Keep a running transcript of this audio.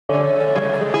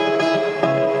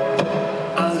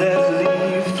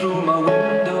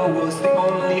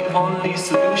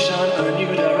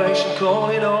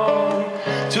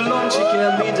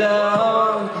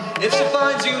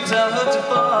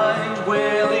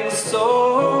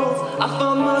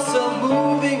myself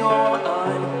moving on,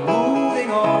 I'm moving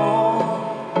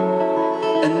on.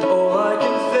 And all I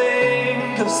can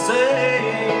think of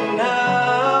saying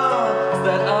now is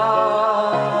that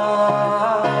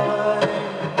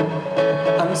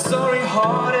I'm sorry,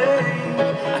 heartache,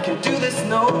 I can't do this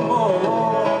no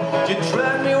more. You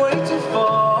drag me way too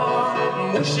far,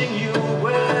 I'm wishing you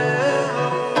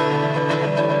well.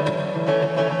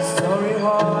 Sorry,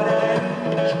 heartache,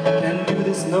 can't do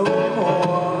this no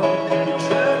more. You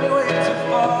drag me way too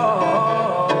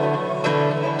far.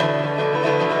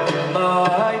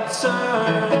 My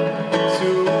turn to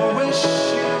wish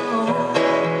you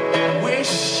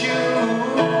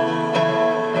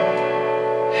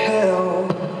hell.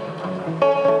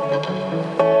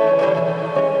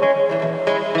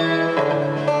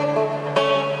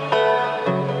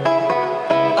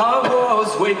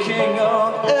 Waking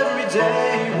up every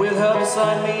day with her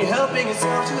beside me, helping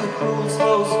herself to the cruel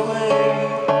slow sway.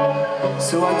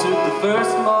 So I took the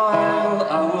first mile,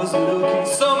 I was looking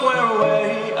somewhere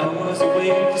away. I was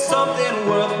waiting for something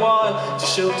worthwhile, to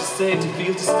show, to say, to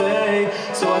feel, to stay.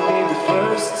 So I gave the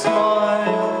first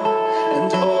smile,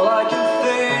 and all I can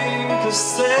think of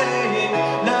saying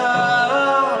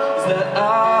now is that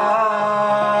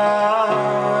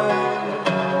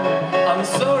I'm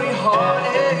sorry,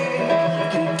 heartache,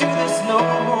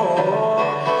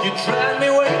 you drag me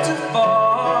way too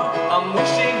far, I'm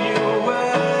wishing you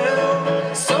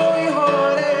well. Sorry,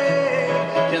 heartache,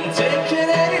 can't take it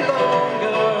any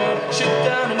longer. Shoot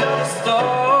down another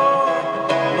star.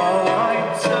 My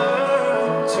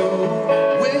turn to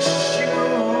wish you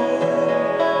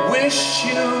well.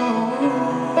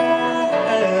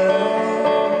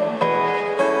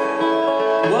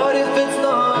 What if it's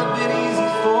not been easy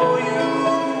for you?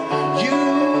 You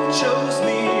chose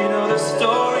me, you know the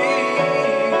story.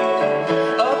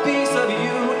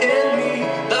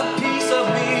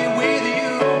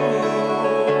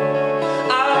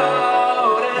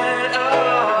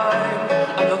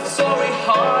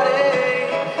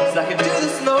 I can do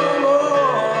this no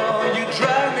more. You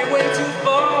drag me way too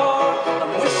far,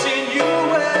 I'm wishing you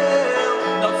well.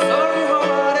 Not sorry,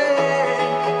 heartache,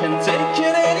 can't take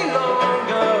it any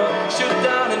longer. Shoot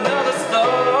down another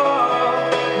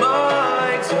star. My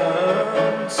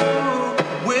turn to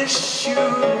wish you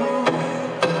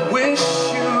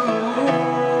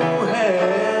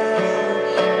hell.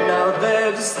 Now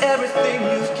there's everything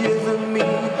you've given me,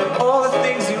 all the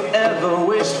things you ever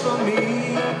wished for me.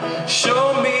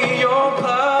 Show me your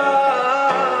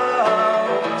powers.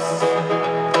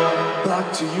 Back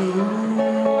to you.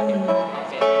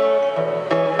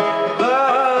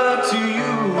 Back to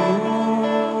you.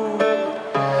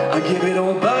 I give it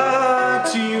all back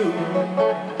to you.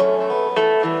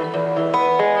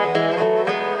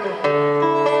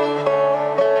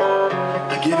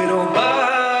 I give it all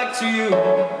back to you.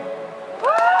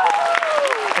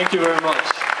 Thank you very much.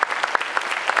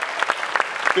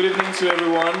 Good evening to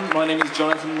everyone. My name is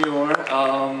Jonathan Meur.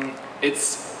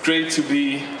 It's great to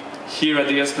be here at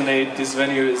the Esplanade. This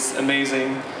venue is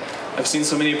amazing. I've seen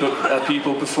so many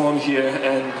people perform here,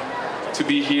 and to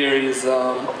be here is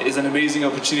an amazing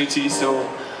opportunity. So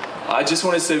I just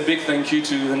want to say a big thank you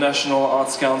to the National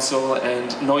Arts Council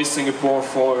and Noise Singapore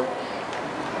for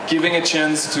giving a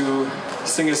chance to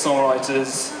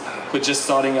singer-songwriters who are just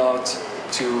starting out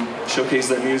to showcase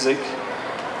their music.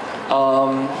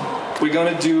 We're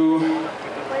gonna do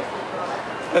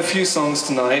a few songs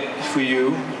tonight for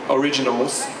you,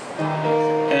 originals,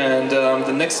 and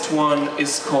the next one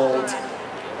is called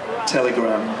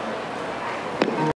Telegram.